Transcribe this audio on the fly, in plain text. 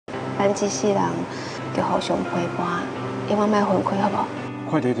咱这世人要互相陪伴，永远莫分开，好不好？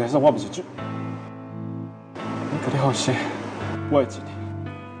快点点说，我不是就，你跟你好些，我会一你。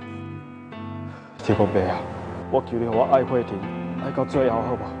天公伯啊，我求你，我爱慧婷，爱到最后，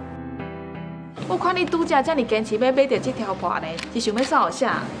好不好？我看你拄则这么坚持要买到这条破呢，是想要送我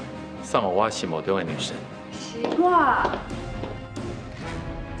啥？送我心目中的女神。是我。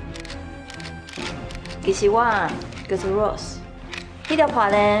其实我叫做 Rose， 这条破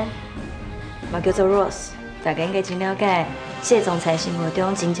呢嘛叫做 Rose， 大家应该真了解谢总裁心目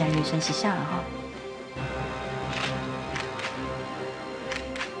中真正女神是啥哈。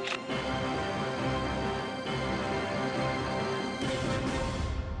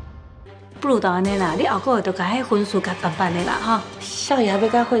不如就安尼啦，你后个月就甲迄婚事甲办办的啦哈。少爷要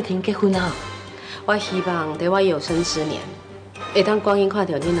甲慧婷结婚啊！我希望在我有生之年，会当光阴看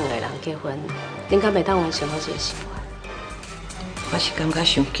到恁两个人结婚，恁敢袂当完成我这个生活？我是感觉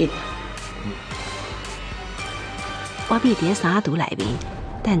伤紧。我秘伫三仔图内面，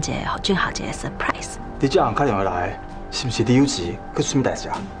等一个俊豪一个 surprise。你这样打电话来，是不是你有事？佮什么代志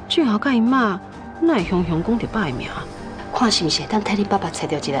啊？俊豪甲伊妈，哪会雄雄讲着爸的名？看是毋是会当替你爸爸找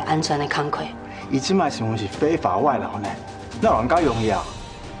到一个安全的工课？伊即摆新闻是非法外劳呢，哪有人敢容易啊？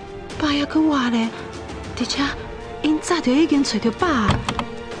爸还佫活咧，而且因早就已经找到爸。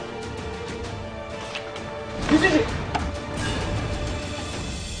你进去。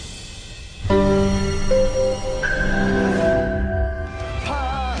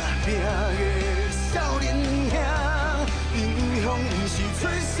打拼的少年兄，英雄伊是出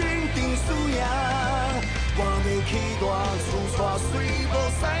身定输赢。我要起大厝，带水无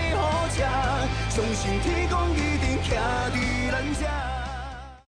使好车，相信天公一定徛伫咱遮。